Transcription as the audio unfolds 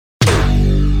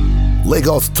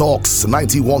Lagos Talks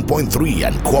 91.3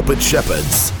 and Corporate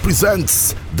Shepherds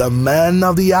presents the Man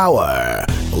of the Hour.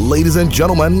 Ladies and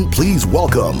gentlemen, please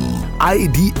welcome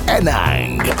ID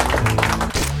Enang.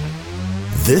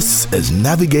 This is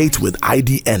Navigate with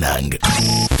ID Enang.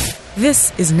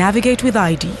 This is Navigate with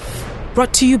ID,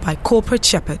 brought to you by Corporate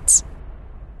Shepherds.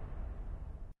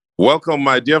 Welcome,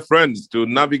 my dear friends, to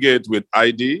Navigate with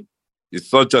ID. It's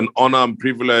such an honor and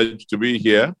privilege to be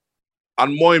here,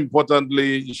 and more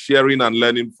importantly, sharing and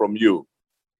learning from you.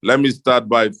 Let me start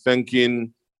by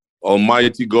thanking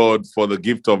Almighty God for the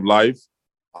gift of life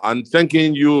and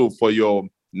thanking you for your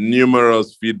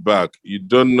numerous feedback. You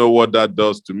don't know what that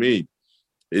does to me.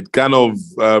 It kind of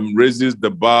raises the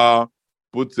bar,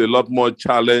 puts a lot more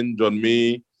challenge on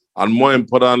me, and more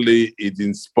importantly, it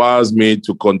inspires me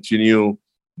to continue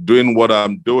doing what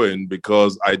I'm doing,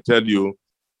 because I tell you,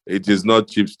 it is not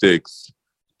cheap stakes.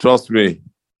 Trust me,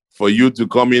 for you to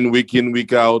come in,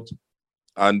 week out,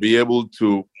 and be able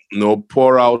to,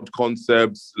 pour out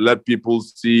concepts, let people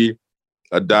see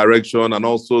a direction, and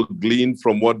also glean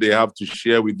from what they have to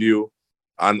share with you,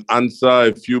 and answer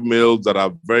a few mails that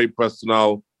are very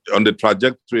personal on the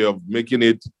trajectory of making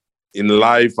it in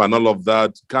life and all of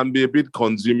that, can be a bit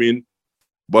consuming.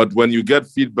 But when you get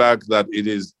feedback that it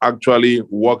is actually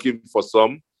working for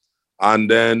some, and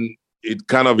then it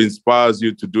kind of inspires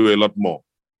you to do a lot more.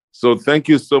 So thank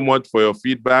you so much for your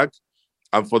feedback.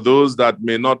 And for those that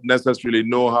may not necessarily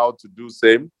know how to do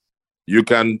same, you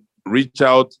can reach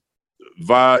out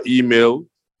via email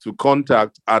to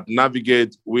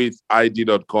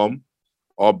contact@navigatewithid.com,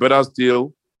 or better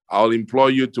still, I'll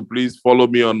implore you to please follow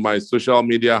me on my social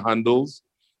media handles,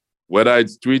 whether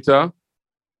it's Twitter,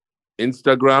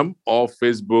 Instagram, or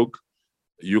Facebook.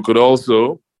 You could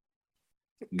also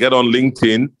get on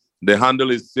LinkedIn. The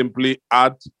handle is simply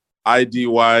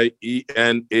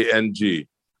 @IDYENANG.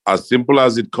 As simple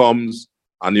as it comes,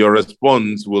 and your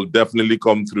response will definitely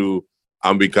come through,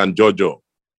 and we can jojo.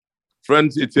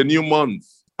 Friends, it's a new month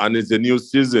and it's a new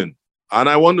season. And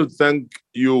I want to thank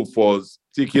you for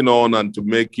sticking on and to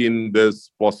making this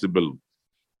possible.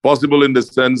 Possible in the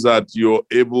sense that you're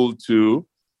able to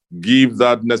give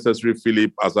that necessary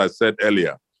fillip, as I said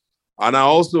earlier. And I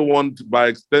also want, by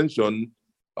extension,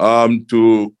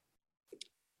 to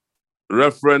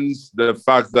reference the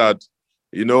fact that,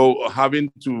 having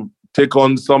to take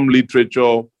on some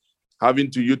literature, having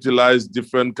to utilize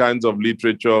different kinds of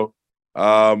literature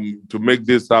to make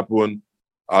this happen,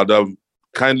 I'd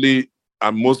kindly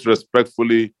and most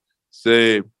respectfully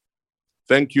say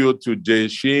thank you to Jay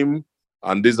Shim,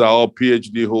 and these are all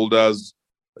PhD holders,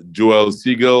 Joel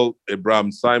Siegel,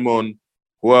 Abraham Simon,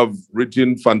 who have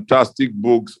written fantastic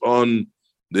books on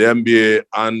the MBA.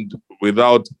 And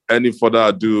without any further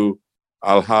ado,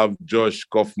 I'll have Josh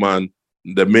Kaufman,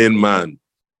 the main man.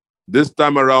 This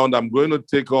time around, I'm going to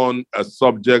take on a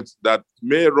subject that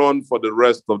may run for the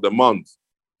rest of the month.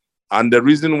 And the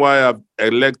reason why I've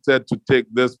elected to take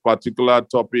this particular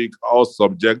topic or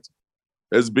subject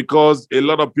is because a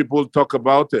lot of people talk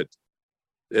about it.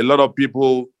 A lot of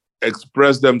people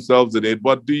express themselves in it,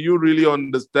 but do you really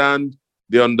understand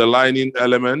the underlying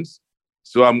elements?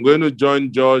 So I'm going to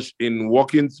join Josh in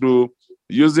walking through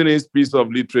using his piece of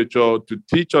literature to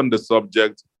teach on the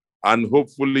subject. And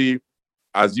hopefully,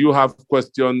 as you have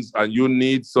questions and you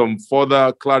need some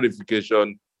further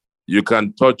clarification, you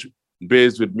can touch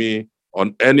base with me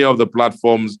on any of the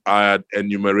platforms I had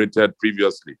enumerated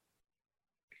previously.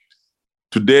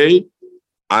 Today,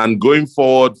 and going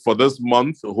forward for this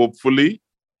month, hopefully,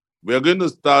 we're going to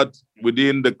start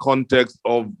within the context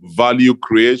of value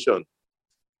creation.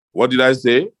 What did I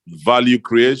say? Value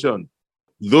creation.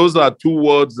 Those are two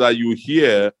words that you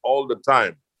hear all the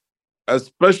time,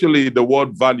 especially the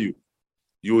word value.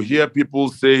 You hear people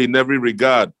say in every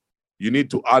regard, you need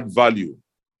to add value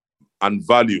and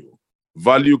value.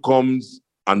 Value comes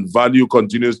and value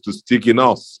continues to stick in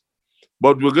us.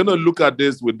 But we're going to look at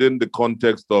this within the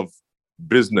context of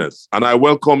business. And I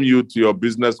welcome you to your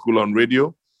business school on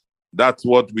radio. That's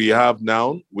what we have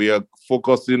now. We are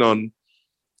focusing on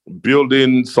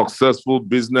building successful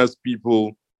business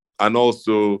people and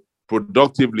also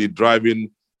productively driving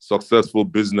successful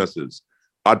businesses.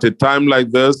 At a time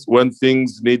like this, when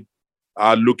things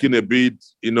are looking a bit,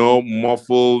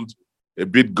 muffled, a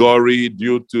bit gory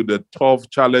due to the tough,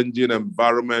 challenging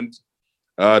environment,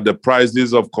 the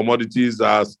prices of commodities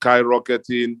are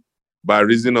skyrocketing by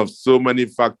reason of so many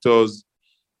factors.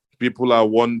 People are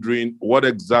wondering, what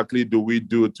exactly do we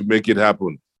do to make it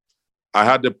happen? I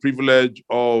had the privilege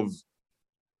of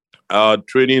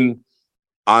training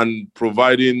and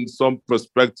providing some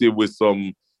perspective with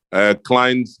some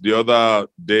clients the other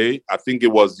day. I think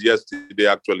it was yesterday,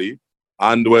 actually.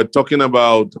 And we're talking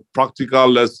about practical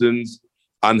lessons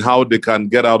and how they can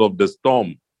get out of the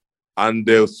storm. And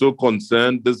they're so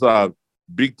concerned. These are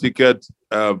big ticket,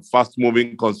 fast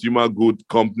moving consumer good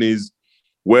companies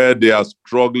where they are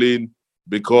struggling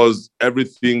because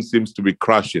everything seems to be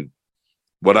crashing.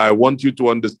 But I want you to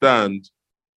understand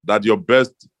that your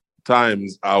best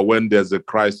times are when there's a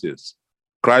crisis.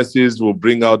 Crisis will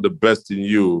bring out the best in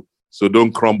you, so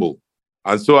don't crumble.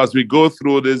 And so as we go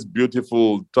through this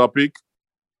beautiful topic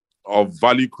of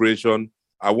value creation,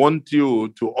 I want you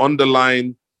to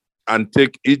underline and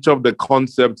take each of the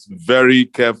concepts very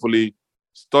carefully,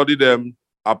 study them,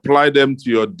 apply them to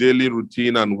your daily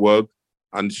routine and work,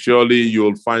 and surely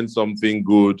you'll find something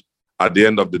good at the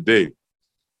end of the day.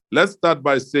 Let's start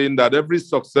by saying that every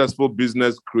successful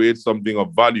business creates something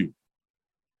of value.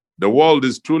 The world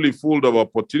is truly full of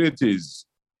opportunities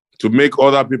to make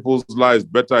other people's lives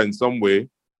better in some way.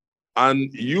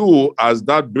 And you, as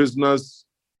that business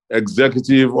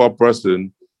executive or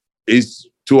person, is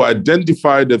to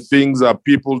identify the things that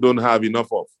people don't have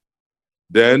enough of.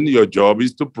 Then your job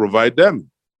is to provide them.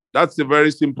 That's a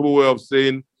very simple way of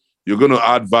saying you're going to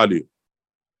add value.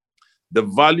 The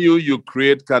value you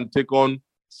create can take on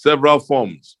several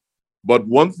forms. But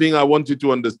one thing I want you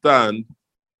to understand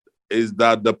is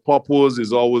that the purpose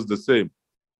is always the same.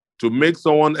 To make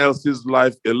someone else's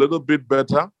life a little bit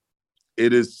better,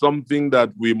 it is something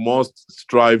that we must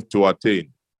strive to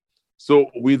attain.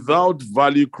 So without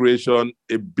value creation,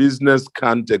 a business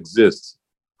can't exist.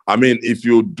 I mean, if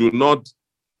you do not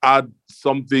add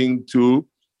something to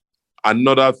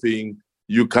another thing,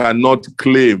 you cannot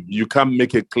claim, you can't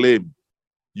make a claim.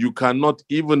 You cannot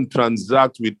even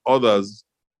transact with others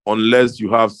unless you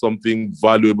have something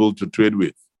valuable to trade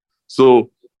with.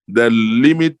 So the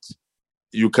limit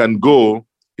you can go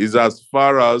is as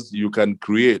far as you can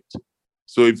create.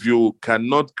 So if you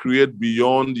cannot create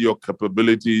beyond your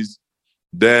capabilities,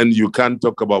 then you can't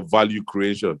talk about value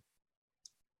creation.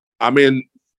 I mean,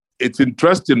 it's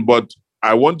interesting, but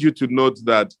I want you to note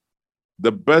that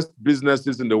the best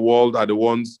businesses in the world are the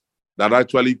ones that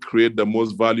actually create the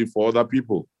most value for other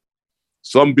people.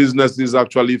 Some businesses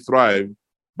actually thrive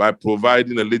by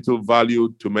providing a little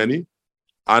value to many,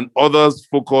 and others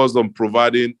focus on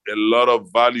providing a lot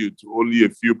of value to only a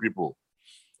few people.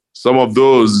 Some of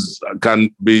those can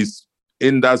be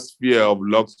in that sphere of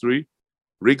luxury.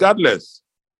 Regardless,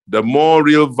 the more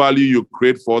real value you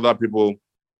create for other people,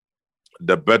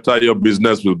 the better your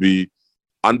business will be,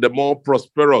 and the more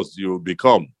prosperous you will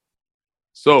become.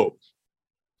 So,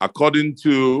 according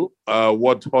to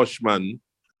what Hirschman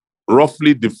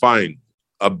roughly defined,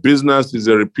 a business is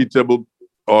a repeatable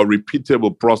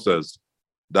process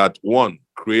that, one,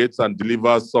 creates and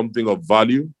delivers something of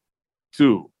value,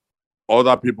 two,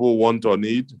 other people want or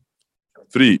need,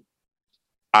 three,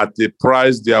 at a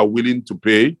price they are willing to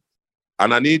pay.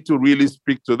 And I need to really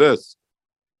speak to this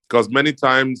because many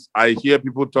times I hear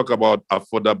people talk about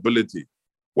affordability.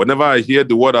 Whenever I hear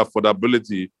the word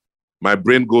affordability, my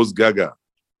brain goes gaga.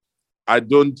 I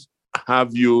don't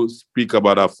have you speak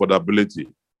about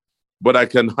affordability, but I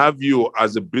can have you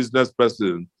as a business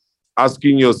person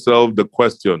asking yourself the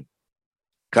question,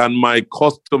 can my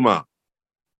customer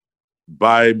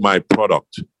buy my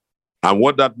product? And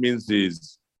what that means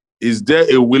is there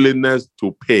a willingness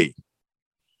to pay?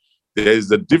 There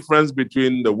is a difference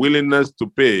between the willingness to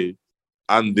pay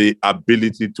and the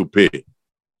ability to pay.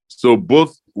 So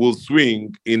both will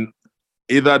swing in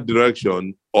either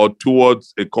direction or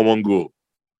towards a common goal.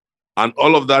 And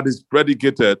all of that is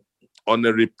predicated on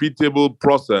a repeatable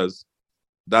process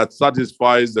that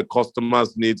satisfies the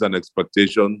customer's needs and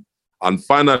expectations. And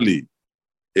finally,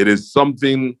 it is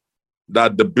something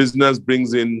that the business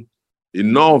brings in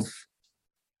enough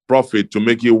profit to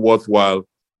make it worthwhile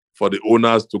for the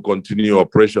owners to continue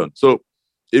operation. So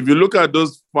if you look at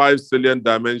those 5 salient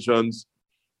dimensions,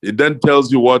 it then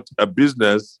tells you what a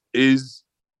business is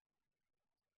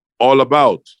all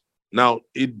about. Now,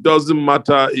 it doesn't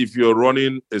matter if you're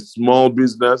running a small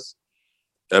business,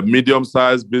 a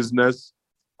medium-sized business,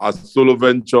 a solo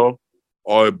venture,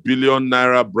 or a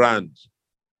billion-naira brand.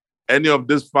 Any of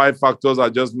these 5 factors I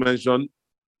just mentioned,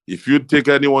 if you take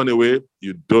anyone away,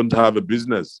 you don't have a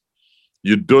business.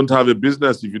 You don't have a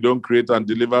business if you don't create and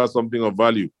deliver something of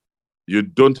value. You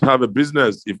don't have a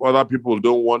business if other people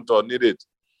don't want or need it.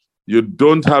 You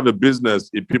don't have a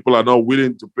business if people are not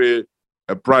willing to pay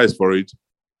a price for it.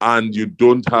 And you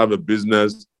don't have a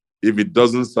business if it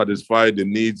doesn't satisfy the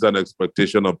needs and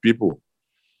expectation of people.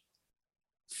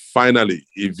 Finally,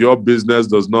 if your business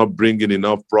does not bring in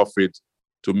enough profit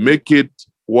to make it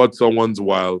worth someone's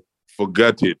while,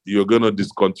 forget it. You're going to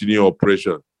discontinue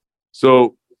operation.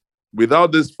 So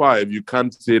Without these five, you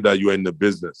can't say that you are in the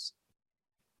business.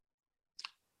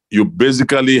 You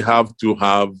basically have to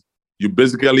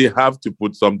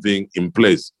put something in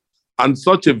place. And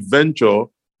such a venture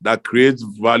that creates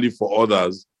value for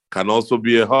others can also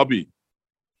be a hobby.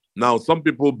 Now, some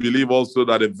people believe also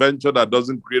that a venture that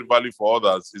doesn't create value for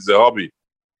others is a hobby.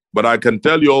 But I can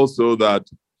tell you also that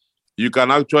you can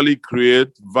actually create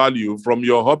value from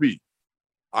your hobby.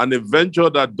 And a venture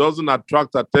that doesn't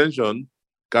attract attention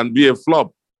can be a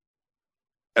flop.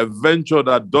 A venture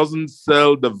that doesn't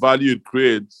sell the value it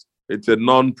creates, it's a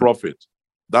non-profit.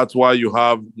 That's why you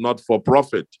have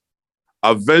not-for-profit.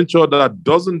 A venture that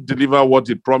doesn't deliver what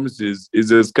it promises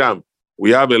is a scam.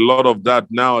 We have a lot of that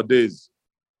nowadays.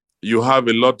 You have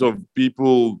a lot of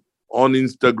people on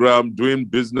Instagram doing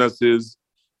businesses,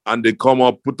 and they come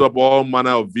up, put up all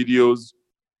manner of videos,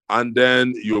 and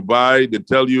then you buy, they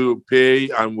tell you pay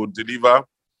and will deliver,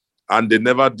 and they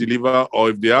never deliver. Or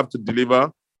if they have to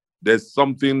deliver, there's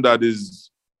something that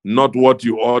is not what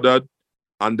you ordered.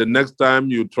 And the next time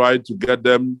you try to get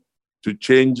them to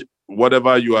change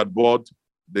whatever you had bought,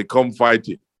 they come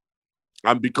fighting.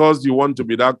 And because you want to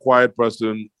be that quiet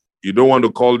person, you don't want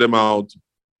to call them out,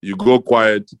 you go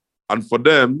quiet. And for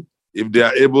them, if they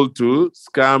are able to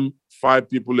scam 5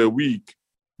 people a week,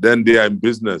 then they are in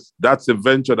business. That's a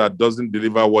venture that doesn't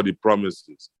deliver what it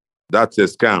promises. That's a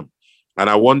scam. And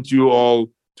I want you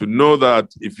all to know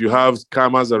that if you have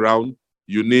scammers around,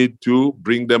 you need to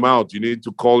bring them out. You need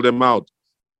to call them out.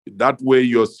 That way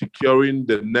you're securing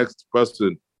the next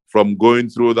person from going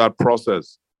through that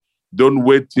process. Don't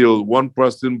wait till one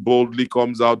person boldly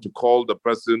comes out to call the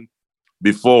person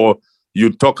before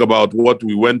you talk about what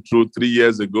we went through 3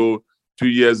 years ago, 2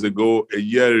 years ago, a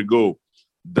year ago.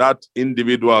 That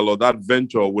individual or that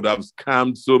venture would have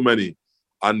scammed so many,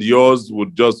 and yours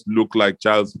would just look like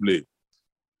child's play.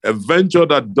 A venture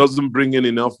that doesn't bring in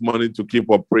enough money to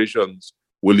keep operations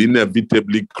will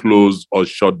inevitably close or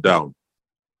shut down.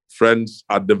 Friends,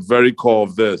 at the very core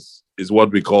of this is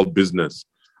what we call business.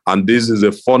 And this is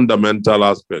a fundamental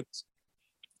aspect.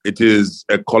 It is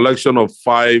a collection of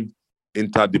 5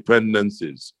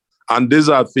 interdependencies. And these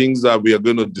are things that we are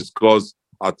going to discuss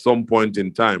at some point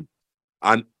in time.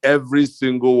 And every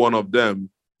single one of them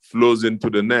flows into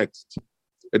the next.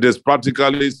 It is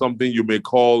practically something you may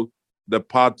call the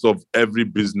parts of every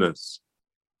business.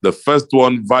 The first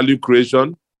one, value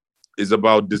creation, is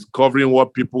about discovering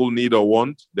what people need or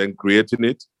want, then creating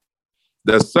it.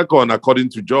 The second, according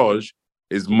to George,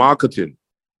 is marketing,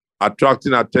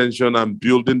 attracting attention and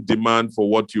building demand for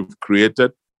what you've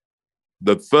created.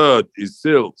 The third is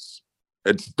sales.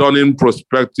 It's turning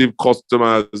prospective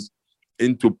customers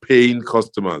into paying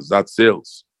customers. That's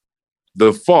sales.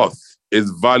 The fourth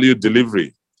is value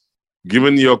delivery,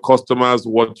 giving your customers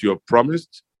what you have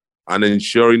promised and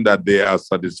ensuring that they are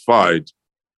satisfied.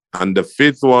 And the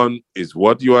fifth one is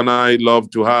what you and I love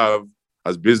to have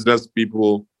as business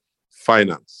people,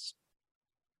 finance.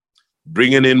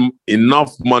 Bringing in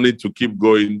enough money to keep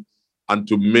going and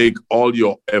to make all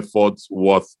your efforts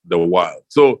worth the while.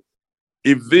 So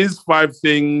if these 5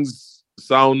 things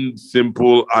sound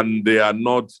simple and they are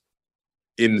not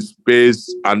in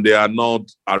space and they are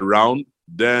not around,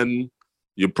 then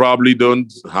you probably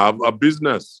don't have a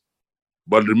business.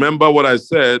 But remember what I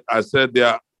said they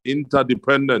are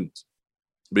interdependent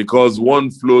because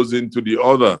one flows into the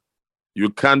other. You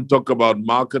can't talk about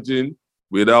marketing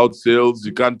without sales.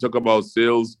 You can't talk about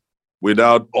sales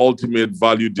without ultimate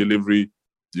value delivery.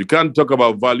 You can't talk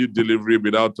about value delivery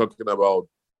without talking about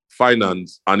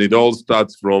finance. And it all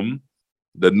starts from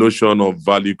the notion of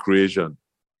value creation.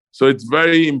 So it's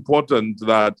very important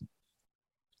that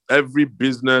every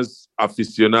business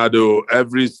aficionado,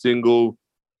 every single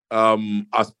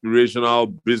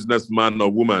aspirational businessman or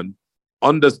woman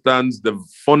understands the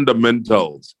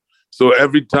fundamentals. So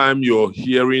every time you're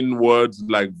hearing words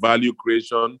like value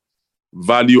creation,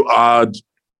 value add,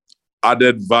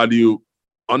 added value,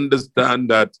 understand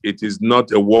that it is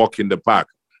not a walk in the park.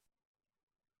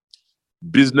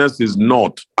 Business is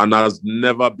not and has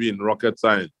never been rocket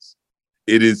science.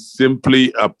 It is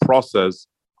simply a process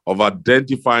of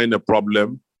identifying a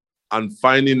problem and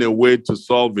finding a way to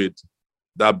solve it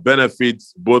that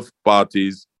benefits both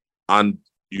parties, and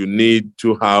you need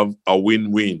to have a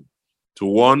win-win. To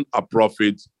one, a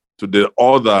profit, to the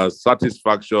other,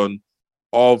 satisfaction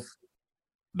of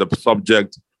the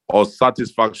subject or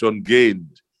satisfaction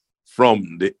gained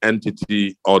from the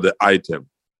entity or the item.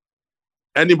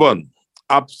 Anyone,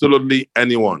 absolutely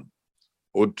anyone,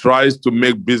 who tries to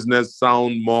make business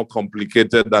sound more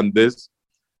complicated than this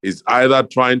is either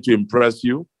trying to impress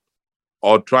you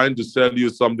or trying to sell you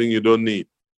something you don't need.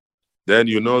 then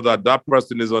you know that that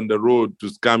person is on the road to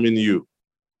scamming you.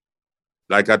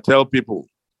 Like I tell people,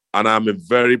 and I'm a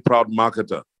very proud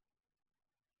marketer,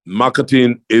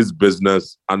 marketing is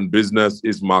business and business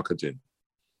is marketing.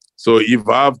 So if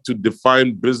I have to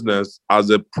define business as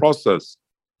a process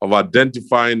of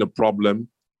identifying a problem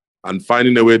and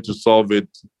finding a way to solve it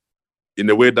in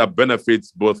a way that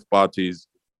benefits both parties,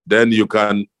 then you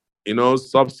can,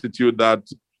 substitute that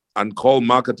and call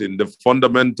marketing. The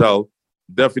fundamental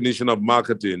definition of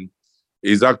marketing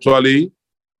is actually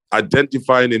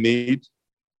identifying a need,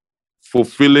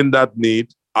 fulfilling that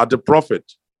need at a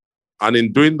profit. And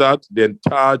in doing that, the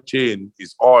entire chain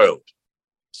is oiled.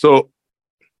 So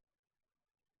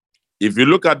if you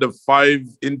look at the 5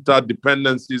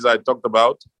 interdependencies I talked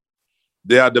about,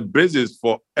 they are the basis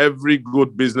for every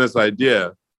good business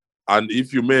idea, and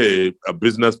if you may, a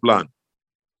business plan.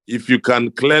 If you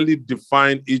can clearly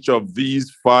define each of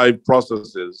these 5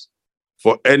 processes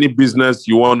for any business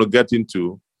you want to get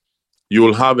into, you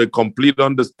will have a complete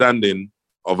understanding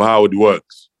of how it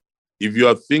works. If you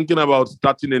are thinking about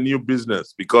starting a new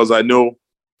business, because I know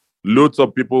loads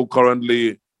of people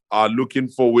currently are looking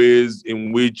for ways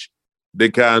in which they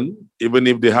can, even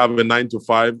if they have a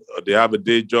 9-to-5 or they have a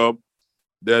day job,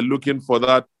 they're looking for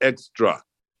that extra.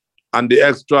 And the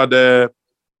extra there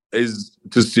is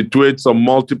to situate some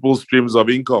multiple streams of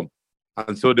income.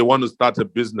 And so they want to start a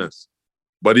business.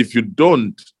 But if you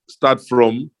don't start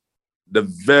from the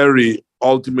very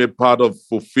ultimate part of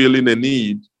fulfilling a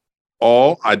need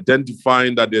or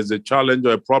identifying that there's a challenge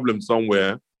or a problem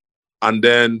somewhere, and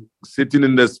then sitting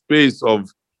in the space of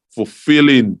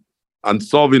fulfilling and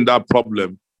solving that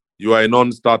problem, you are a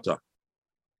non-starter.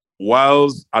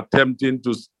 Whilst attempting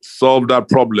to solve that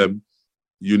problem,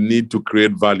 you need to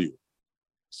create value.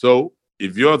 So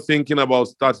if you're thinking about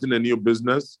starting a new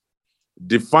business,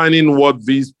 defining what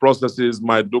these processes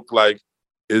might look like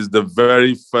is the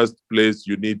very first place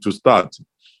you need to start.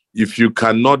 If you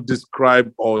cannot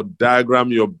describe or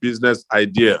diagram your business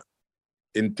idea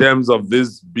in terms of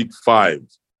this big 5,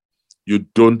 you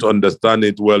don't understand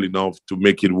it well enough to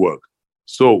make it work.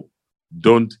 So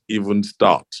don't even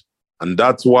start. And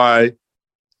that's why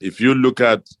if you look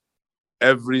at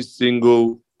every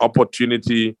single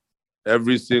opportunity,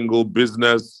 every single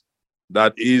business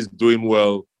that is doing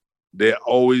well, they're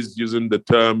always using the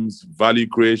terms value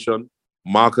creation,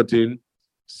 marketing,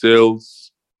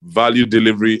 sales, value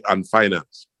delivery, and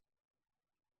finance.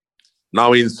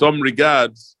 Now, in some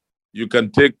regards, you can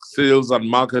take sales and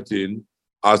marketing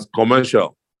as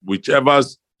commercial, whichever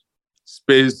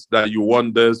space that you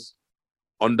want this.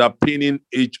 Underpinning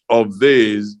each of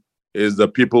these is the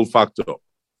people factor.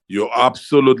 You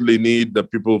absolutely need the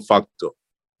people factor.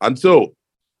 And so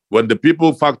when the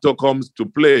people factor comes to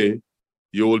play,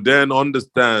 you will then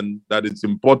understand that it's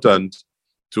important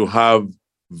to have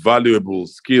valuable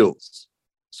skills.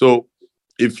 So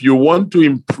if you want to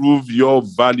improve your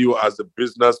value as a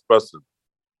business person,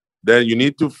 then you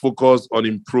need to focus on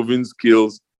improving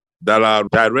skills that are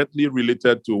directly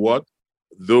related to what?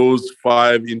 Those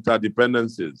 5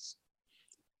 interdependencies.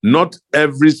 Not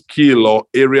every skill or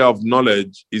area of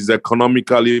knowledge is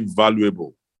economically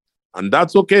valuable, and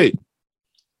that's okay.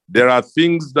 There are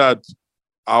things that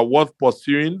are worth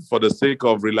pursuing for the sake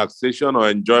of relaxation or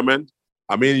enjoyment.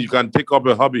 I mean, you can take up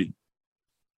a hobby.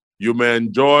 You may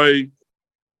enjoy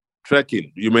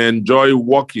trekking. You may enjoy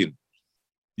walking.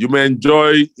 You may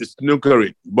enjoy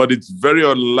snookering, but it's very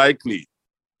unlikely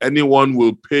anyone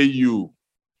will pay you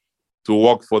to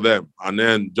walk for them and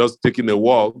then just taking a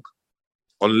walk,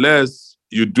 unless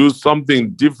you do something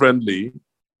differently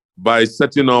by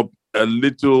setting up a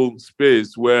little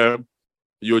space where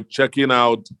you're checking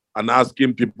out and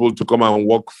asking people to come and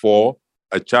work for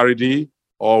a charity,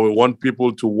 or we want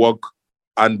people to work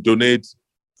and donate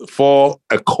for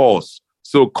a cause.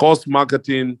 So cost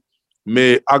marketing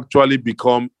may actually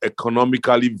become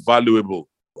economically valuable.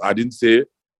 I didn't say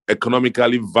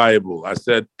economically viable. I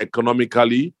said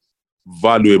economically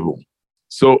valuable.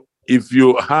 So if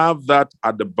you have that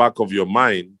at the back of your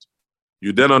mind,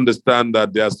 you then understand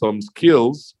that there are some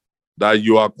skills that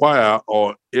you acquire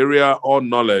or area or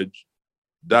knowledge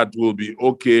that will be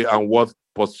okay and worth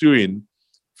pursuing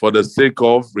for the sake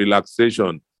of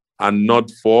relaxation and not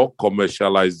for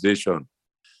commercialization.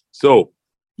 So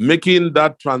making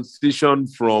that transition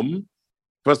from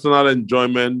personal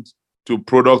enjoyment to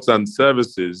products and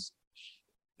services,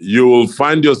 you will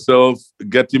find yourself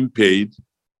getting paid,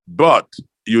 but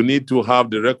you need to have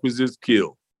the requisite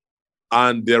skill.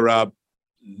 And there are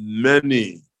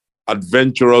many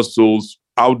adventurous souls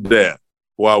out there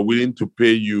who are willing to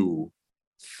pay you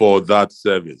for that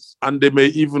service. And they may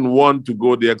even want to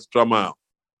go the extra mile.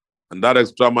 And that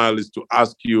extra mile is to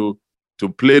ask you to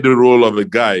play the role of a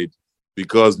guide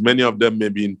because many of them may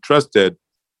be interested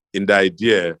in the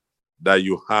idea that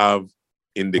you have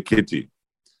in the kitty.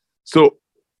 So,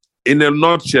 in a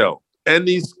nutshell,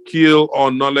 any skill or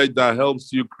knowledge that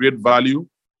helps you create value,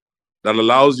 that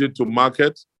allows you to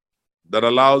market, that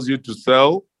allows you to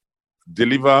sell,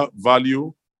 deliver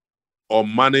value, or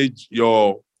manage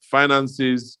your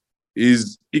finances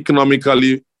is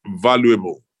economically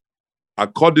valuable.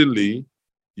 Accordingly,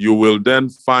 you will then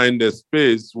find a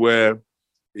space where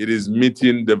it is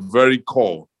meeting the very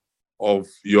core of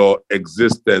your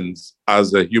existence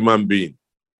as a human being.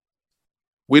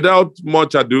 Without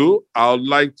much ado, I would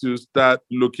like to start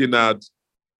looking at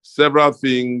several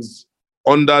things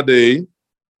under the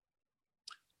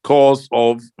course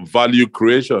of value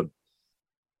creation.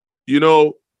 You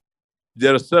know,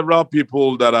 there are several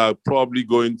people that are probably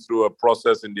going through a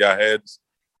process in their heads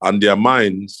and their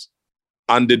minds,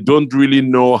 and they don't really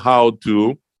know how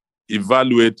to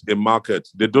evaluate a market.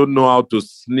 They don't know how to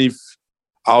sniff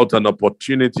out an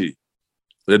opportunity.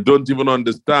 They don't even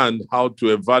understand how to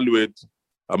evaluate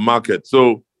a market.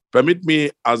 So permit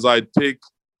me, as I take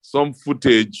some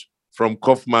footage from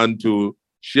Kaufman, to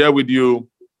share with you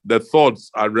the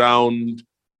thoughts around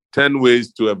 10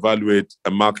 ways to evaluate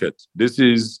a market. This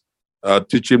is a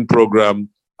teaching program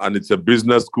and it's a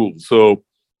business school. So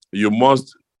you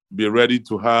must be ready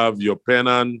to have your pen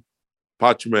and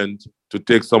parchment to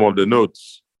take some of the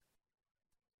notes.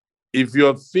 If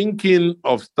you're thinking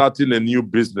of starting a new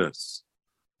business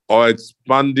or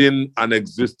expanding an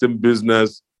existing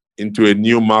business into a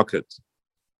new market,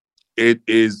 it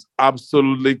is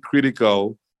absolutely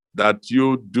critical that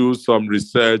you do some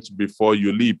research before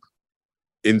you leap.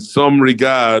 In some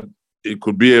regard, it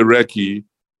could be a recce,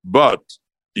 but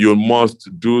you must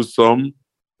do some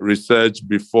research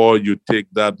before you take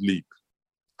that leap.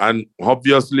 And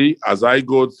obviously, as I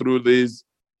go through these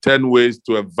 10 ways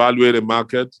to evaluate a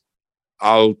market,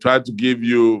 I'll try to give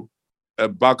you a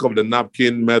back of the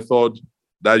napkin method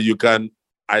that you can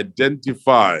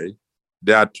identify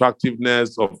the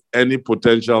attractiveness of any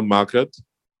potential market.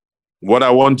 What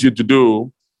I want you to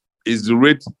do is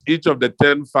rate each of the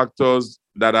 10 factors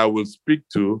that I will speak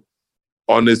to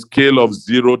on a scale of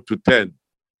 0 to 10,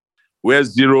 where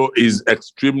 0 is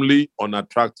extremely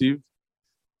unattractive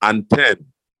and 10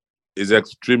 is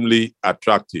extremely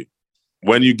attractive.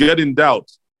 When you get in doubt,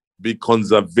 be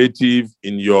conservative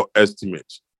in your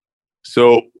estimate.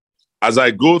 So as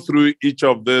I go through each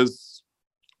of these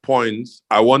points,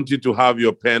 I want you to have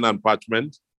your pen and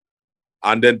parchment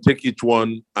and then take each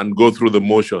one and go through the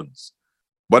motions.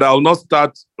 But I'll not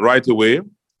start right away.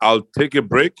 I'll take a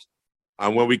break.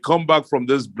 And when we come back from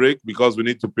this break, because we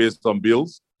need to pay some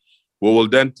bills, we will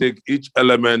then take each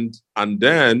element and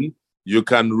then you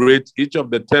can rate each of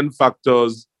the 10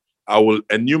 factors I will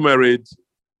enumerate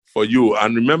for you.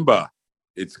 And remember,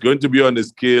 it's going to be on a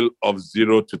scale of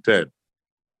 0 to 10.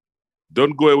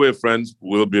 Don't go away, friends.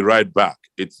 We'll be right back.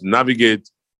 It's Navigate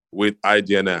with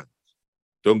IDNN.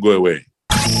 Don't go away.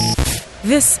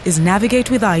 This is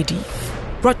Navigate with ID,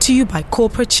 brought to you by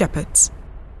Corporate Shepherds.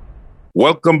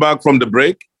 Welcome back from the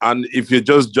break. And if you're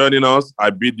just joining us, I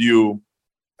bid you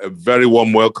a very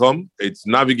warm welcome. It's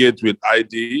Navigate with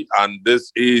ID, and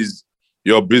this is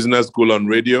your business school on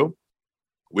radio.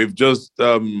 We've just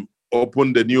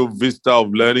opened a new vista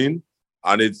of learning,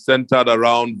 and it's centered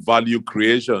around value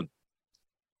creation.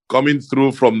 Coming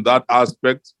through from that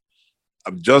aspect,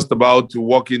 I'm just about to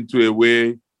walk into a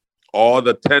way or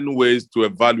the 10 ways to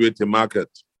evaluate a market.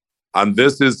 And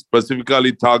this is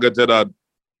specifically targeted at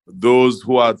those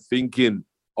who are thinking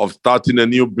of starting a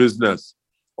new business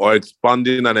or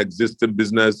expanding an existing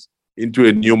business into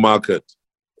a new market.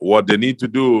 What they need to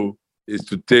do is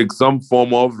to take some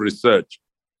form of research.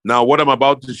 Now, what I'm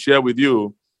about to share with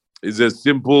you is a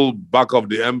simple back of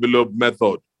the envelope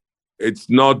method. It's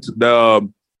not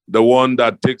the one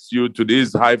that takes you to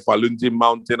this highfalutin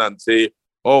mountain and say,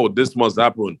 oh, this must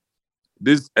happen.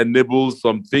 This enables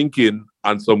some thinking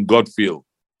and some gut feel.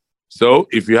 So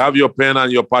if you have your pen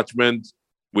and your parchment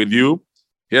with you,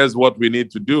 here's what we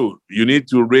need to do. You need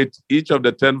to rate each of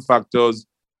the 10 factors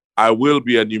I will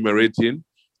be enumerating,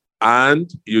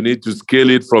 and you need to scale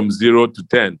it from 0 to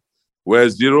 10, where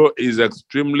 0 is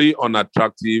extremely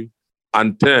unattractive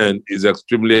and 10 is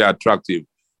extremely attractive.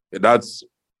 That's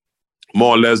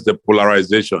more or less the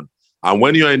polarization. And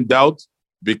when you're in doubt,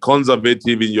 be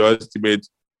conservative in your estimate.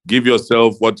 Give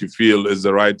yourself what you feel is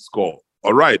the right score.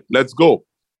 All right, let's go.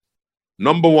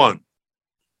 Number 1,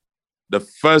 the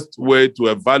first way to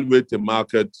evaluate a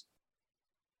market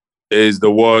is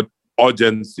the word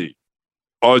urgency.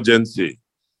 Urgency.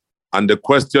 And the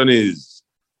question is,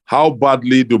 how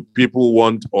badly do people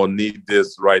want or need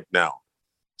this right now?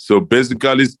 So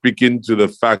basically speaking to the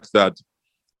fact that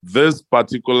this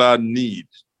particular need,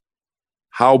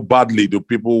 how badly do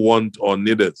people want or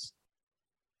need it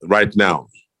right now?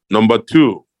 Number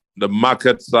two, the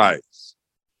market size.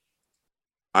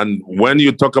 And when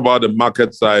you talk about the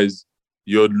market size,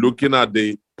 you're looking at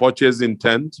the purchase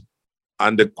intent,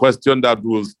 and the question that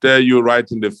will stare you right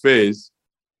in the face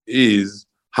is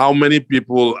how many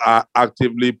people are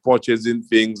actively purchasing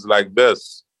things like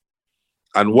this?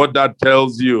 And what that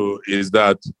tells you is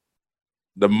that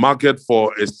the market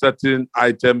for a certain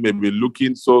item may be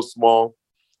looking so small,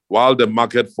 while the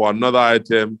market for another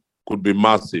item could be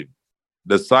massive.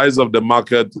 The size of the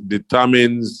market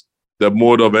determines the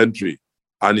mode of entry,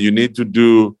 and you need to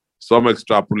do some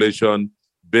extrapolation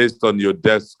based on your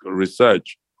desk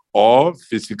research or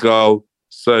physical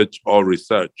search or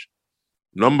research.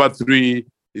 Number three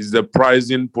is the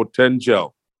pricing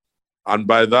potential. And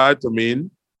by that, I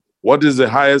mean, what is the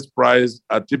highest price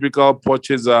a typical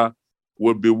purchaser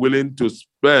would be willing to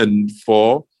spend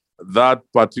for that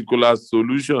particular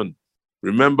solution?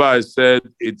 Remember, I said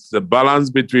it's the balance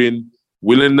between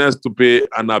willingness to pay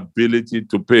and ability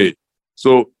to pay.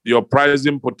 So your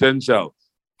pricing potential,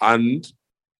 and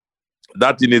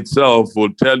that in itself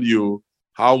will tell you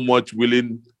how much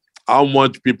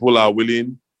people are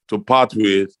willing to part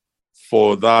with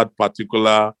for that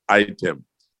particular item.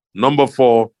 Number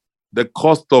four, the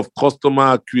cost of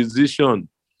customer acquisition.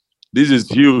 This is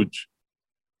huge.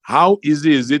 How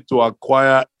easy is it to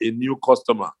acquire a new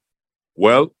customer?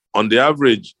 Well, on the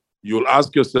average, you'll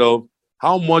ask yourself,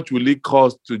 how much will it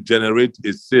cost to generate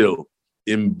a sale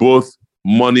in both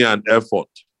money and effort?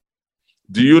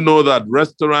 Do you know that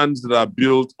restaurants that are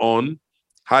built on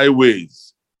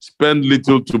highways spend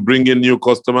little to bring in new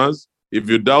customers? If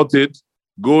you doubt it,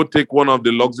 go take one of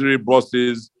the luxury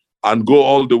buses and go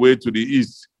all the way to the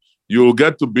east. You'll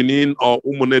get to Benin or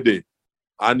Umunede,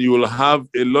 and you will have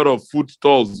a lot of food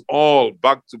stalls all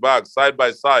back to back, side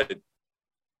by side.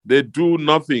 They do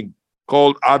nothing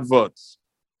called adverts.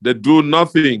 They do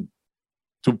nothing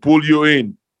to pull you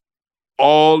in.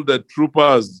 All the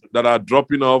troopers that are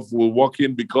dropping off will walk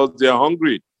in because they are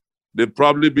hungry. They've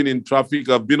probably been in traffic,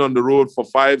 have been on the road for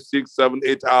 5, 6, 7,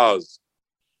 8 hours.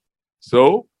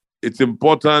 So it's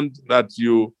important that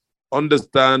you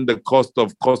understand the cost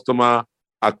of customer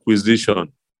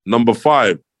acquisition. Number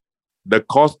five, the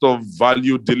cost of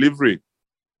value delivery.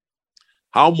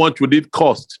 How much would it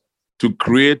cost to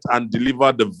create and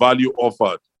deliver the value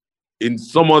offered? In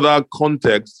some other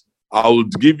context, I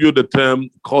would give you the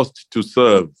term cost to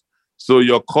serve. So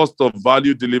your cost of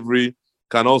value delivery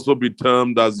can also be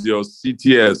termed as your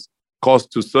CTS,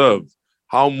 cost to serve.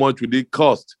 How much would it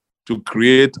cost to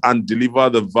create and deliver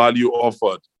the value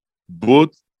offered,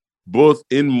 both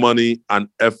in money and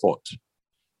effort?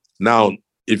 Now,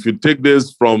 if you take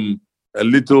this from a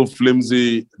little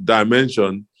flimsy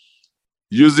dimension,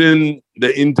 using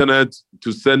the internet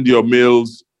to send your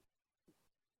mails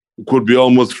could be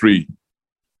almost free.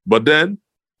 But then,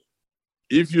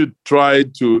 if you try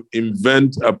to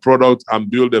invent a product and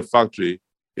build a factory,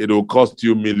 it will cost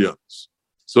you millions.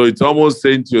 So it's almost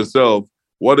saying to yourself,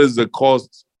 what is the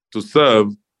cost to serve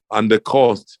and the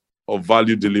cost of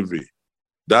value delivery?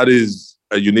 That is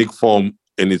a unique form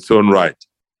in its own right.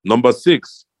 Number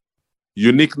six,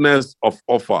 uniqueness of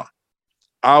offer.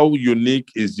 How unique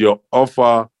is your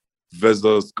offer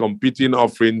versus competing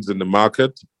offerings in the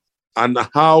market? And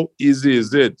how easy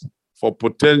is it for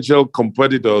potential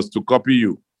competitors to copy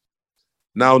you?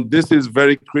 Now, this is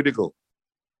very critical.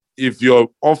 If your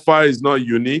offer is not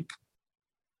unique,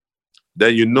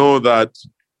 then you know that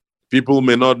people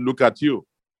may not look at you.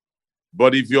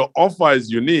 But if your offer is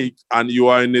unique and you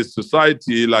are in a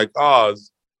society like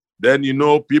ours, then you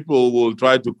know people will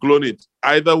try to clone it.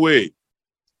 Either way,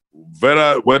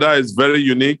 whether it's very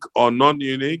unique or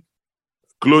non-unique,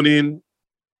 cloning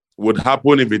would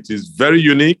happen if it is very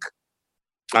unique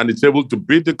and it's able to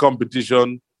beat the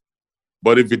competition.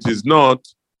 But if it is not,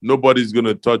 nobody's going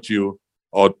to touch you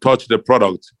or touch the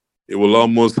product. It will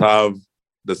almost have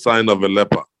the sign of a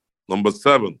leper. Number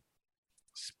seven,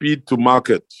 speed to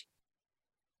market.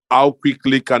 How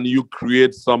quickly can you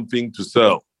create something to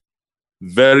sell?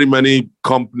 Very many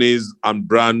companies and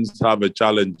brands have a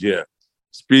challenge here.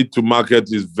 Speed to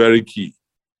market is very key.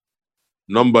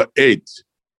 Number eight,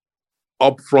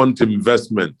 upfront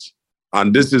investment.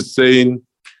 And this is saying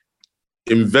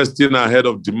investing ahead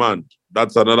of demand.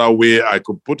 That's another way I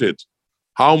could put it.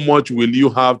 How much will you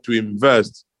have to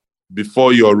invest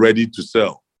before you're ready to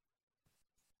sell?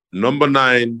 Number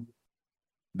nine,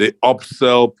 the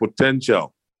upsell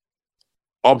potential.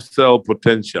 Upsell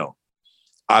potential.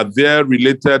 Are there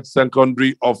related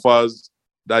secondary offers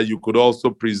that you could also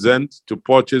present to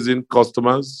purchasing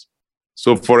customers.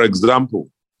 So, for example,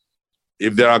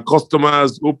 if there are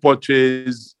customers who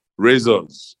purchase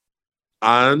razors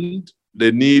and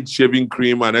they need shaving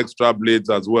cream and extra blades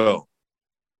as well,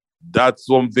 that's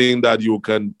something that you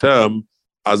can term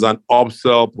as an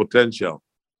upsell potential,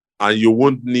 and you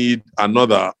won't need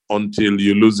another until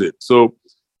you lose it. So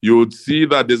you would see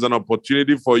that there's an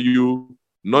opportunity for you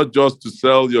not just to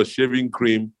sell your shaving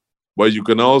cream, but you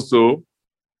can also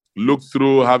look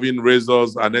through having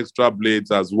razors and extra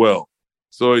blades as well.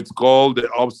 So it's called the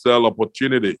upsell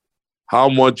opportunity. How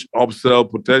much upsell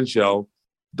potential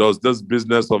does this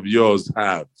business of yours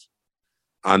have?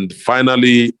 And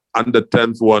finally, and the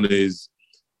 10th one is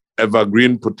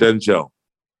evergreen potential.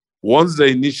 Once the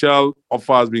initial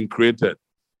offer has been created,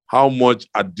 how much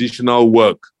additional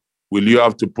work will you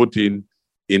have to put in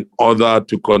order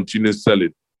to continue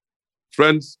selling?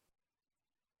 Friends,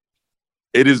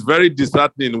 it is very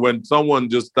disheartening when someone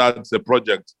just starts a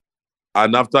project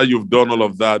and after you've done all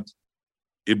of that,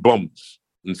 it bombs.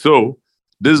 And so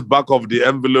this back of the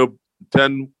envelope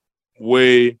 10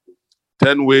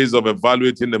 ways of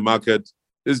evaluating the market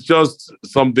is just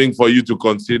something for you to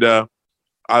consider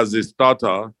as a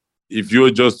starter if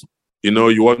you're just,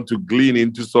 you want to glean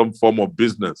into some form of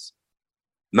business.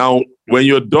 Now, when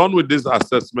you're done with this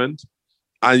assessment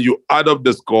and you add up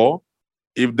the score,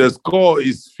 if the score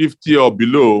is 50 or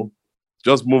below,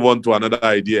 just move on to another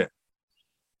idea.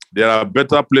 There are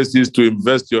better places to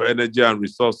invest your energy and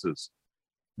resources.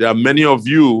 There are many of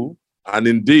you, and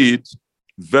indeed,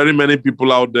 very many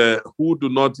people out there who do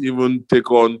not even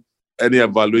take on any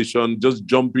evaluation, just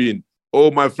jump in.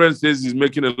 Oh, my friend says he's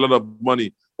making a lot of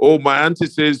money. Oh, my auntie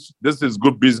says this is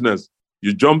good business.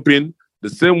 You jump in. The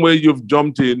same way you've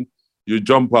jumped in, you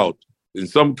jump out. In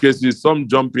some cases, some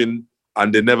jump in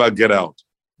and they never get out.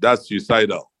 That's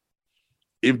suicidal.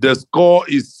 If the score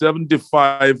is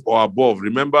 75 or above,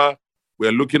 remember,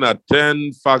 we're looking at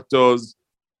 10 factors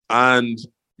and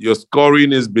your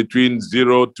scoring is between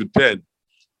 0 to 10.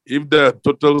 If the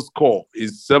total score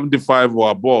is 75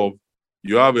 or above,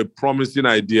 you have a promising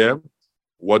idea.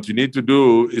 What you need to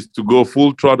do is to go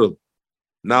full throttle.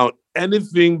 Now,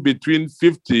 anything between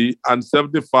 50 and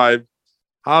 75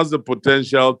 has the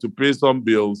potential to pay some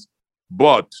bills,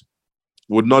 but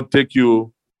would not take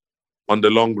you on the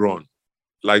long run.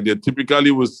 Like they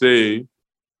typically would say,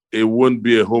 it won't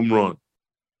be a home run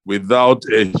without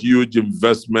a huge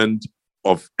investment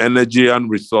of energy and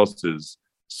resources.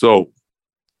 So,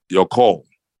 your call.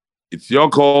 It's your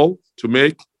call to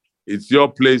make. It's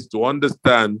your place to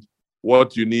understand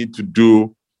what you need to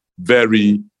do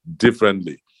very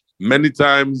differently. Many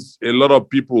times, a lot of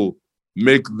people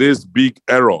make this big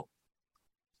error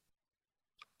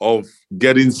of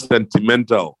getting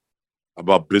sentimental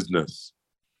about business.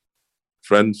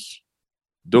 Friends,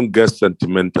 don't get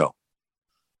sentimental.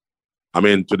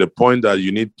 To the point that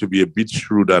you need to be a bit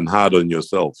shrewd and hard on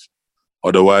yourself.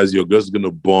 Otherwise, you're just going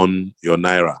to burn your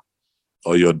naira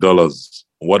or your dollars,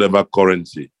 whatever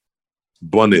currency.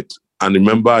 Burn it. And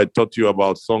remember, I taught you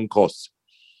about sunk costs.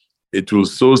 It will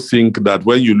so sink that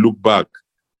when you look back,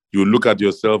 you look at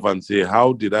yourself and say,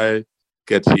 how did I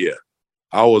get here?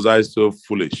 How was I so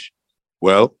foolish?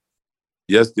 Well,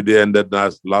 yesterday ended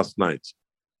last night.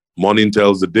 Morning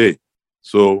tells the day.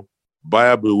 So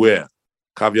buyer beware,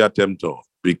 caveat emptor,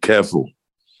 be careful.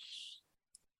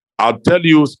 I'll tell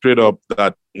you straight up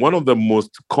that one of the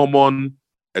most common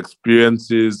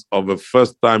experiences of a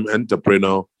first-time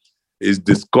entrepreneur is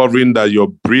discovering that your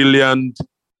brilliant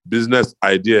business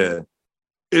idea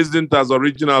isn't as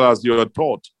original as you had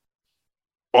thought.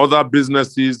 Other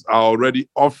businesses are already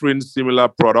offering similar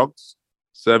products,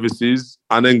 services,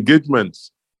 and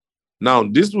engagements. Now,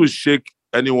 this will shake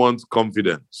anyone's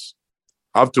confidence.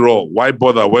 After all, why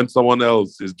bother when someone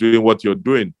else is doing what you're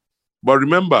doing? But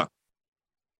remember,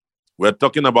 we're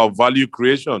talking about value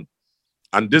creation.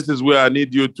 And this is where I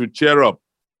need you to cheer up,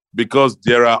 because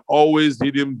there are always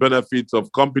hidden benefits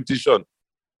of competition.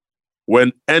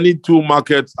 When any two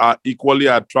markets are equally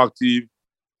attractive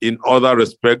in other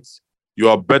respects, you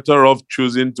are better off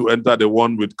choosing to enter the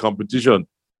one with competition.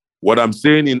 What I'm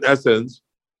saying in essence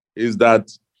is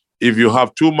that if you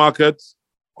have two markets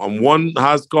and one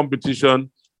has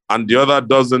competition and the other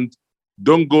doesn't,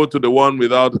 don't go to the one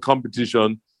without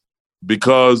competition,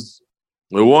 because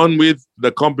the one with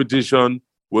the competition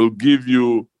will give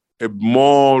you a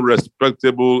more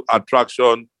respectable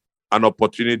attraction and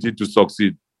opportunity to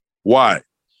succeed. Why?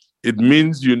 It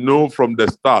means you know from the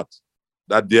start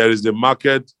that there is a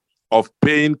market of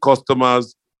paying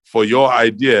customers for your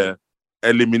idea,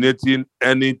 eliminating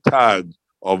any tag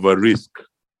of a risk.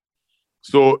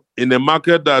 So in a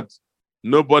market that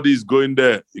Nobody is going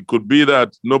there. It could be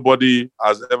that nobody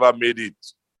has ever made it.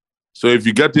 So if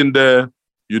you get in there,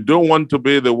 you don't want to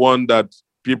be the one that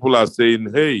people are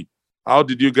saying, hey, how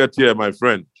did you get here, my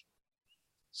friend?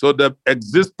 So the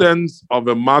existence of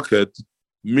a market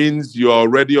means you're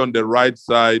already on the right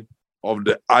side of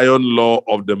the iron law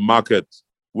of the market,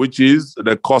 which is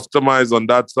the customer is on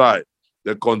that side.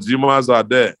 The consumers are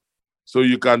there. So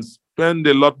you can spend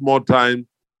a lot more time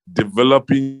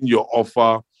developing your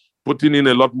offer, putting in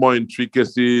a lot more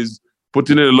intricacies,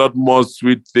 putting in a lot more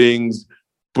sweet things,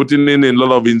 putting in a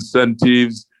lot of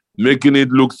incentives, making it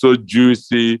look so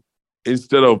juicy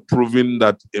instead of proving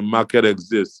that a market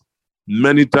exists.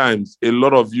 Many times, a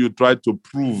lot of you try to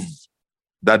prove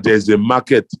that there's a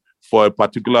market for a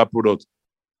particular product.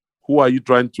 Who are you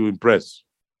trying to impress?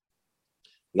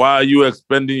 Why are you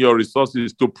expending your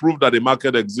resources to prove that a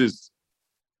market exists?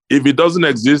 If it doesn't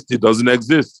exist, it doesn't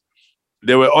exist.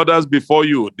 There were others before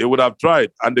you. They would have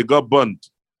tried and they got burnt.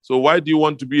 So why do you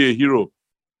want to be a hero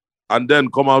and then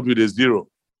come out with a zero?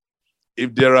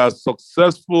 If there are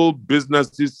successful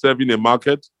businesses serving a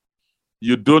market,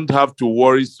 you don't have to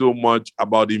worry so much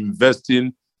about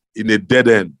investing in a dead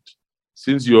end,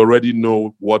 since you already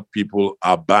know what people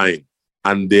are buying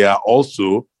and they are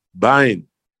also buying.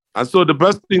 And so the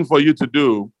best thing for you to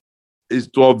do is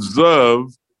to observe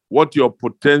what your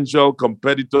potential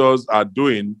competitors are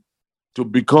doing to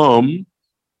become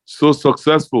so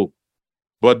successful.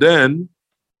 But then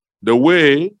the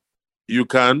way you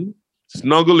can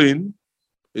snuggle in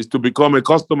is to become a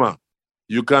customer.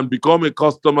 You can become a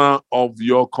customer of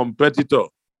your competitor.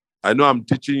 I know I'm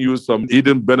teaching you some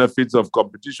hidden benefits of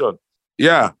competition.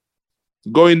 Yeah,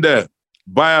 go in there.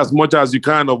 Buy as much as you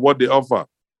can of what they offer.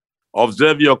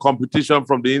 Observe your competition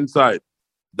from the inside.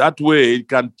 That way, it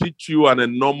can teach you an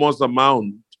enormous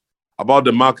amount about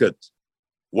the market,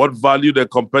 what value the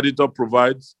competitor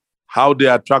provides, how they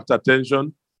attract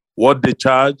attention, what they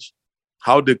charge,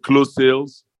 how they close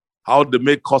sales, how they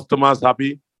make customers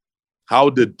happy, how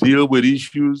they deal with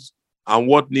issues, and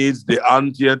what needs they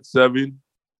aren't yet serving.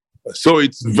 So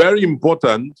it's very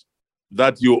important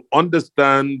that you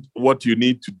understand what you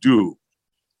need to do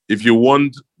if you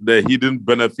want the hidden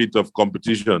benefit of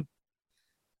competition.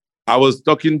 I was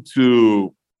talking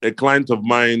to a client of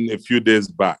mine a few days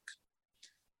back,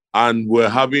 and we're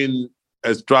having a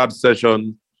strat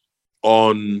session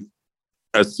on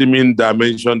a seeming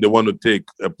dimension they want to take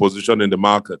a position in the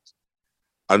market.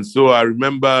 And so I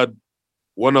remembered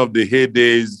one of the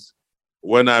heydays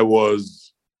when I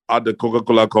was at the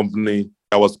Coca-Cola company.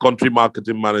 I was country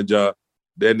marketing manager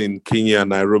then in Kenya,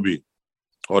 Nairobi,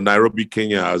 or Nairobi,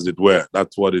 Kenya, as it were.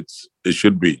 That's what it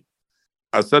should be.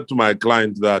 I said to my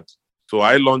client that, so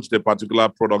I launched a particular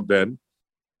product then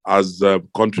as a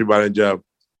country manager,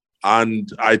 and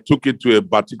I took it to a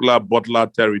particular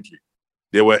bottler territory.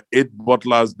 There were 8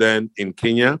 bottlers then in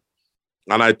Kenya,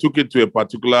 and I took it to a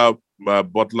particular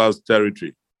bottler's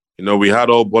territory. You know, we had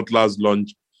all bottlers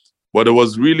launch, but it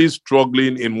was really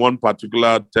struggling in one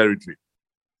particular territory.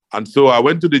 And so I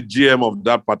went to the GM of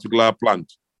that particular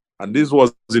plant, and this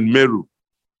was in Meru.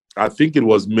 I think it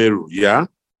was Meru, yeah?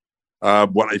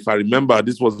 If I remember,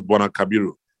 this was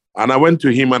Bonakabiru. And I went to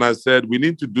him and I said, we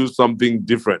need to do something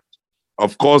different.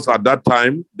 Of course, at that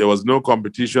time, there was no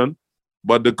competition,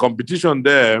 but the competition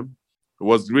there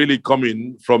was really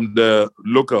coming from the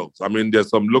locals. I mean, there's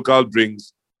some local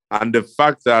drinks, and the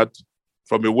fact that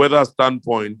from a weather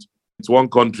standpoint, it's one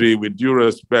country, with due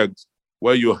respect,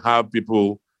 where you have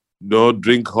people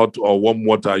drink hot or warm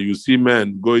water. You see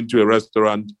men go into a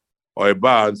restaurant or a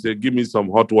bar and say, give me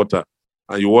some hot water.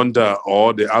 And you wonder,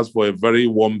 or they ask for a very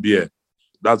warm beer.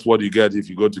 That's what you get if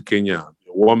you go to Kenya,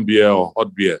 warm beer or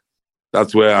hot beer.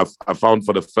 That's where I found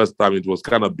for the first time it was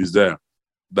kind of bizarre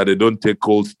that they don't take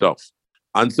cold stuff.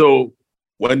 And so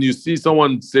when you see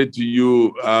someone say to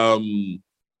you,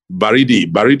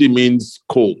 baridi means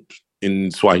cold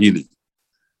in Swahili.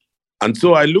 And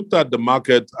so I looked at the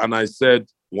market and I said,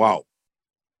 wow,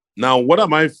 now what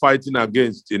am I fighting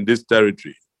against in this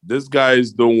territory? These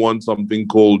guys don't want something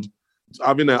cold.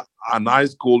 Having a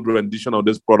nice cold rendition of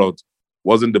this product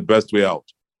wasn't the best way out.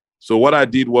 So what I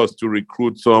did was to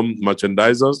recruit some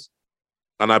merchandisers,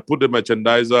 and I put the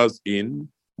merchandisers in.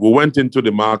 We went into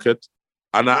the market,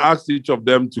 and I asked each of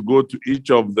them to go to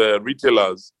each of the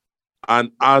retailers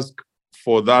and ask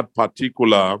for that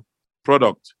particular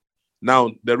product.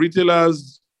 Now, the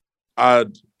retailers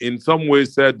had in some way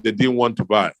said they didn't want to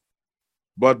buy.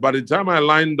 But by the time I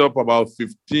lined up about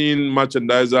 15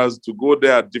 merchandisers to go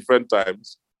there at different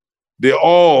times, they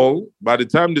all, by the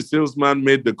time the salesman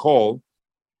made the call,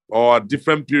 or at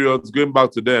different periods going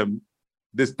back to them,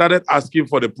 they started asking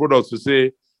for the products to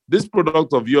say, this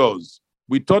product of yours,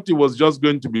 We thought it was just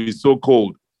going to be so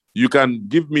cold. You can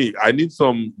give me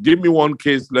one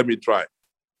case, let me try.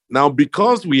 Now,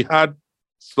 because we had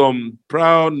some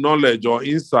prior knowledge or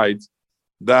insight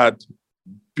that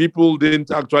people didn't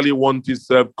actually want it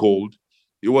served cold,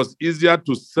 it was easier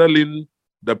to sell in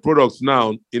the products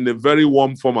now in a very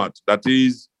warm format. That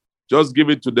is, just give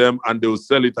it to them and they'll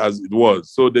sell it as it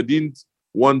was. So they didn't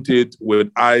want it with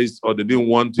ice or they didn't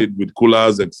want it with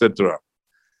coolers, etc.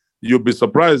 You'll be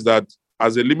surprised that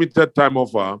as a limited time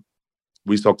offer,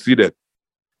 we succeeded.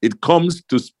 It comes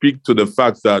to speak to the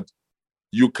fact that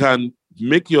you can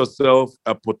make yourself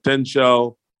a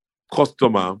potential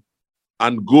customer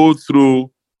and go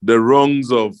through the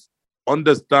rungs of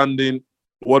understanding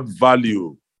what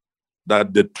value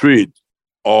that the trade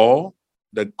or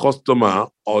the customer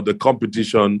or the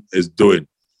competition is doing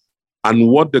and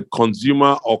what the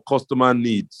consumer or customer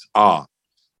needs are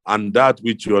and that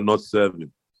which you are not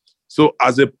serving. So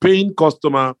as a paying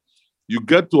customer, you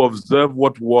get to observe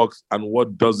what works and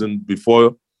what doesn't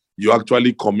before you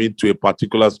actually commit to a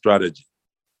particular strategy.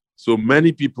 So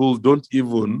many people don't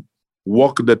even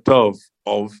walk the turf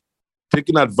of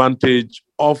taking advantage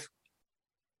of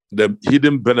the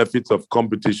hidden benefits of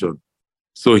competition.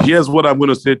 So here's what I'm going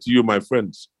to say to you, my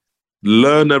friends.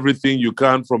 Learn everything you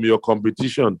can from your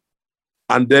competition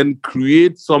and then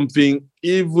create something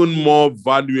even more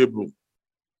valuable.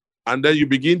 And then you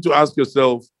begin to ask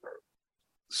yourself,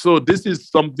 so this is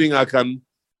something I can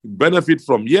benefit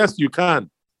from. Yes, you can.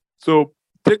 So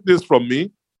take this from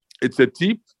me. It's a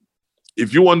tip.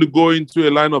 If you want to go into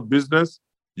a line of business,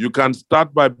 you can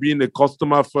start by being a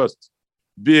customer first.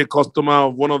 Be a customer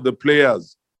of one of the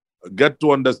players. Get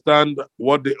to understand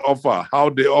what they offer, how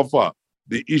they offer,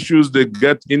 the issues they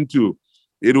get into.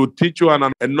 It will teach you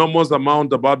an enormous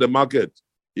amount about the market.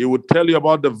 It will tell you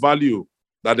about the value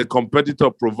that the competitor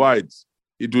provides.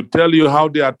 It will tell you how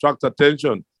they attract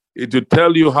attention. It will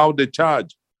tell you how they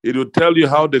charge. It will tell you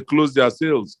how they close their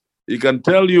sales. It can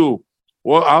tell you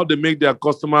how they make their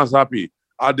customers happy.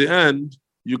 At the end,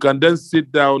 you can then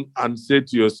sit down and say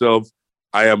to yourself,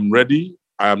 I am ready.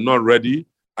 I am not ready.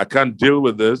 I can't deal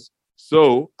with this.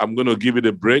 So I'm going to give it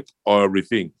a break or a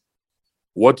rethink.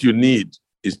 What you need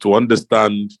is to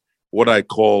understand what I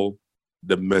call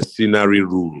the mercenary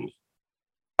rule.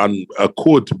 And a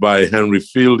quote by Henry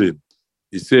Fielding,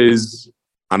 he says,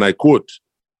 and I quote,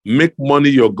 make money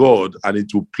your God and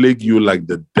it will plague you like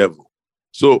the devil.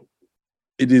 So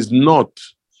it is not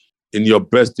in your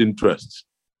best interest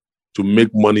to make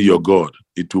money your God.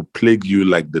 It will plague you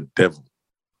like the devil.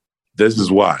 This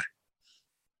is why.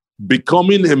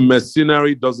 Becoming a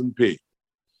mercenary doesn't pay.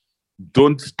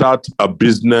 Don't start a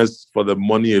business for the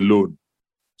money alone.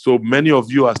 So many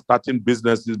of you are starting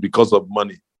businesses because of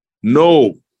money.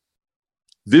 No,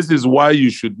 this is why you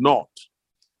should not.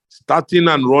 Starting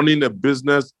and running a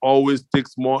business always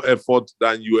takes more effort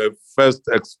than you first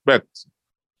expect.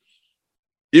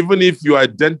 Even if you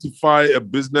identify a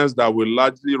business that will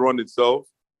largely run itself,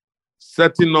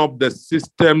 setting up the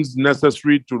systems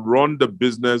necessary to run the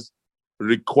business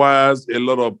requires a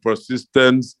lot of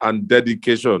persistence and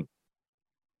dedication.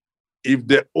 If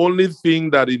the only thing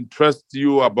that interests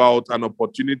you about an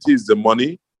opportunity is the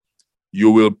money,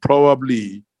 you will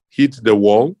probably hit the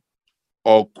wall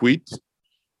or quit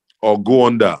or go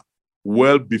under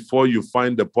well before you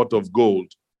find the pot of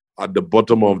gold at the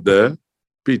bottom of the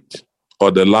pit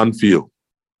or the landfill.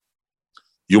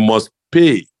 You must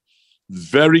pay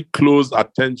very close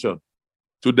attention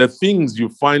to the things you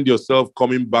find yourself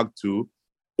coming back to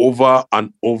over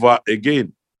and over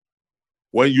again.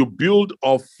 When you build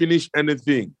or finish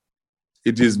anything,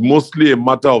 it is mostly a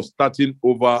matter of starting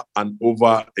over and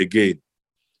over again.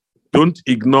 Don't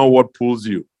ignore what pulls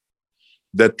you.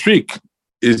 The trick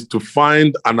is to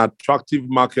find an attractive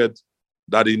market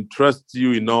that interests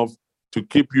you enough to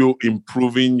keep you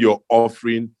improving your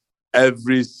offering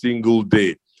every single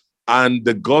day. And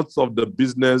the guts of the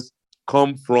business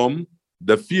come from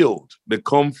the field. They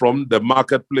come from the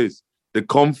marketplace. They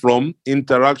come from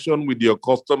interaction with your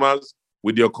customers,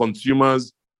 with your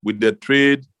consumers, with the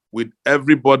trade, with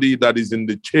everybody that is in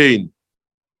the chain.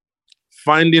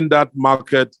 Finding that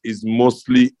market is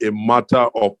mostly a matter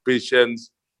of patience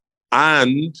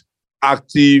and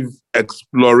active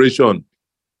exploration.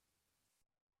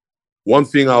 One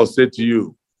thing I'll say to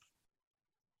you,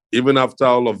 even after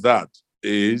all of that,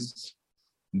 is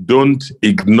don't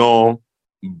ignore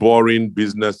boring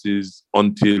businesses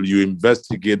until you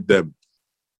investigate them.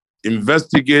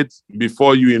 Investigate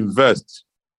before you invest.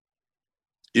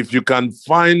 If you can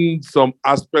find some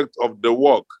aspect of the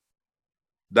work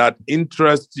that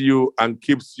interests you and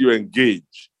keeps you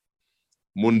engaged,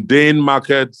 mundane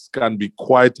markets can be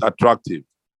quite attractive.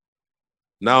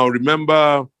 Now,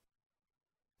 remember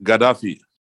Gaddafi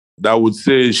that would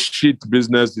say shit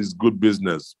business is good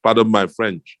business. Pardon my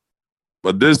French.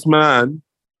 But this man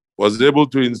was able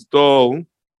to install,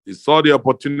 he saw the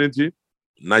opportunity.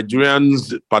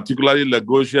 Nigerians, particularly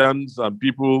Lagosians and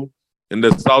people in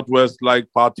the Southwest like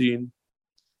partying,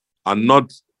 and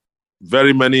not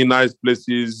very many nice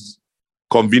places,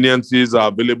 conveniences are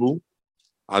available.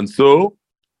 And so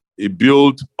he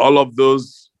built all of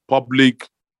those public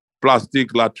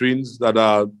plastic latrines that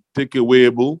are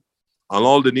takeawayable, and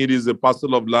all they need is a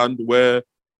parcel of land where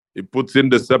he puts in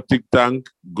the septic tank,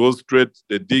 goes straight,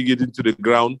 they dig it into the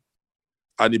ground,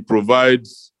 and he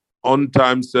provides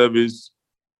on-time service.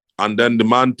 And then the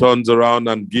man turns around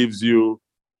and gives you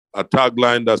a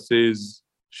tagline that says,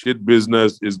 shit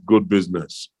business is good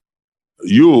business.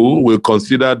 You will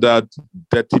consider that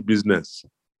dirty business.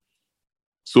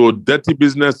 So dirty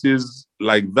businesses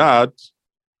like that,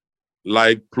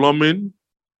 like plumbing,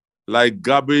 like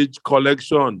garbage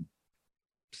collection,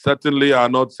 certainly are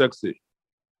not sexy,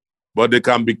 but they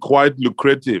can be quite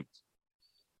lucrative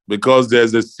because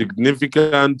there's a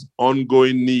significant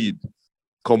ongoing need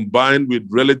combined with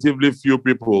relatively few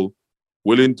people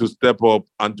willing to step up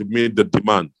and to meet the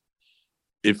demand.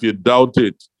 If you doubt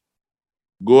it,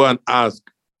 go and ask,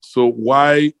 so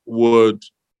why would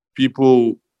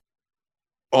people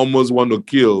almost want to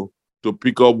kill to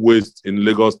pick up waste in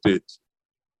Lagos State?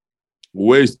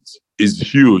 Waste is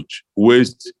huge.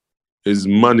 Waste is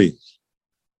money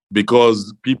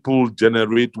because people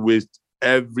generate waste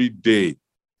every day.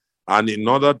 And in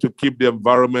order to keep the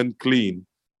environment clean,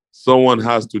 someone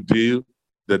has to do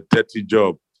the dirty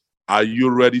job. Are you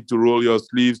ready to roll your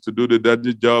sleeves to do the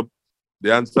dirty job?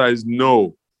 The answer is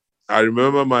no. I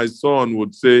remember my son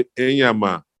would say,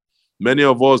 Enyama. Many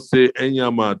of us say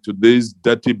Enyama to this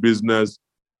dirty business,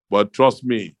 but trust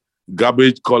me,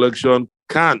 garbage collection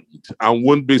can't and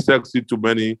won't be sexy to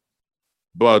many,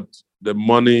 but the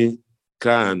money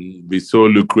can be so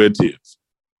lucrative.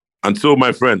 And so,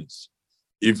 my friends,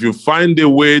 if you find a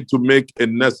way to make a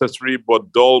necessary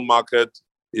but dull market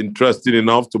interesting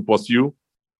enough to pursue,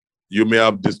 you may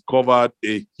have discovered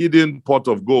a hidden pot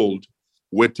of gold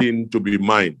waiting to be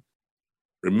mined.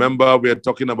 Remember, we are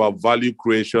talking about value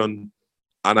creation,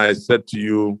 and I said to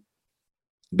you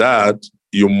that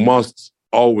you must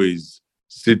always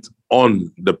sit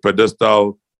on the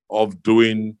pedestal of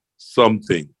doing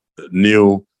something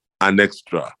new and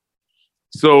extra.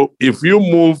 So if you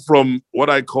move from what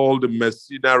I call the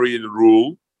mercenary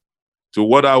rule to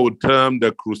what I would term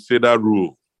the crusader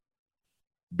rule,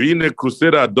 being a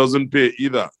crusader doesn't pay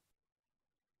either.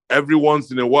 Every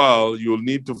once in a while, you'll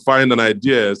need to find an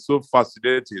idea so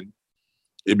fascinating,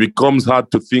 it becomes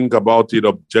hard to think about it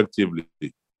objectively.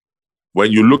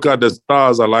 When you look at the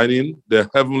stars aligning, the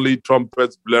heavenly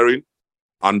trumpets blaring,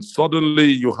 and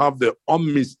suddenly you have the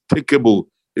unmistakable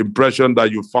impression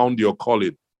that you found your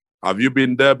calling. Have you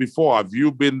been there before? Have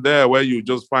you been there where you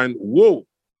just find, whoa,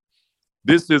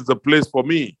 this is the place for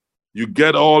me? You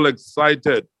get all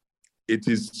excited. It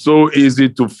is so easy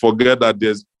to forget that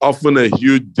there's often a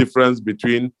huge difference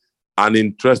between an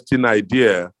interesting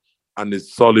idea and a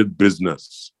solid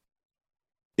business.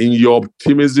 In your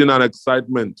optimism and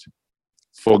excitement,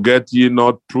 forget ye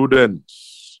not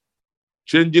prudence.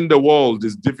 Changing the world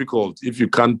is difficult if you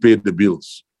can't pay the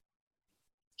bills.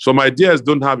 Some ideas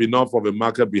don't have enough of a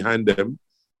market behind them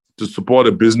to support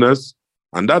a business,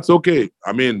 and that's okay.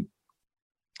 I mean,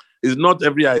 it's not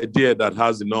every idea that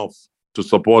has enough to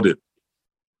support it.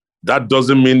 That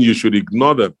doesn't mean you should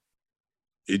ignore them.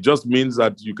 It just means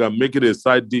that you can make it a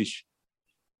side dish.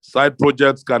 Side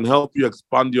projects can help you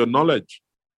expand your knowledge.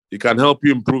 It can help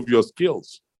you improve your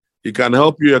skills. It can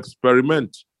help you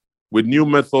experiment with new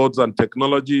methods and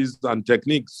technologies and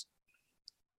techniques.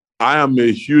 I am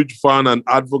a huge fan and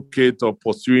advocate of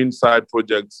pursuing side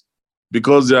projects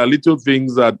because there are little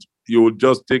things that you will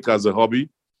just take as a hobby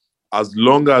as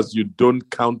long as you don't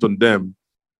count on them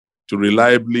to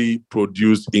reliably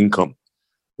produce income.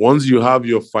 Once you have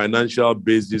your financial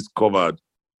basis covered,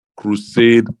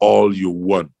 crusade all you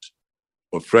want.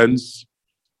 But friends,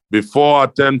 before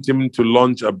attempting to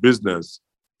launch a business,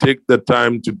 take the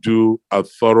time to do a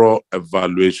thorough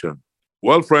evaluation.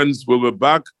 Well, friends, we'll be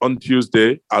back on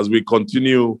Tuesday as we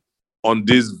continue on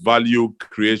this value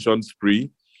creation spree.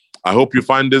 I hope you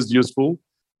find this useful.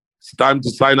 It's time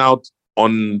to sign out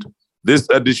on this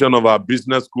edition of our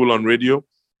Business School on Radio.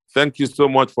 Thank you so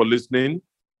much for listening,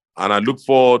 and I look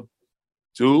forward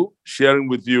to sharing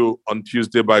with you on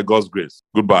Tuesday by God's grace.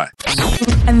 Goodbye.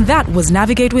 And that was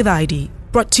Navigate with ID,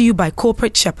 brought to you by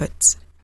Corporate Shepherds.